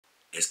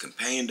As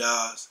companion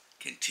dogs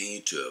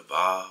continue to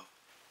evolve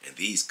and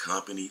these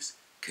companies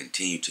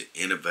continue to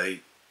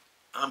innovate,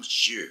 I'm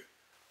sure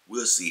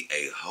we'll see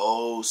a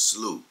whole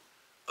slew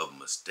of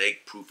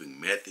mistake-proofing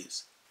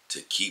methods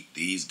to keep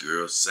these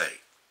girls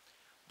safe.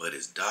 But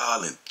as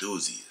doll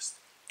enthusiasts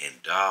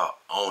and doll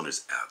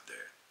owners out there,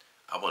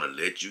 I want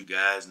to let you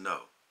guys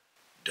know,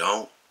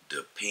 don't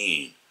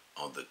depend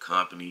on the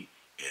company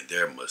and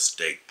their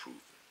mistake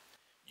proofing.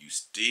 You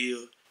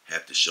still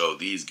have to show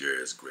these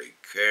girls great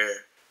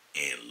care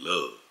and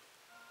love.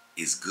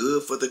 It's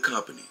good for the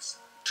companies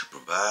to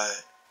provide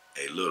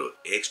a little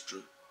extra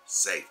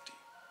safety,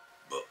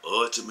 but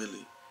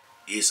ultimately,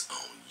 it's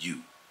on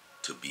you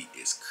to be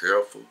as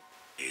careful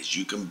as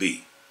you can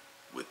be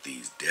with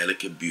these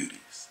delicate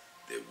beauties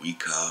that we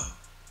call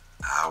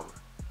our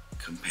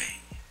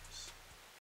companions.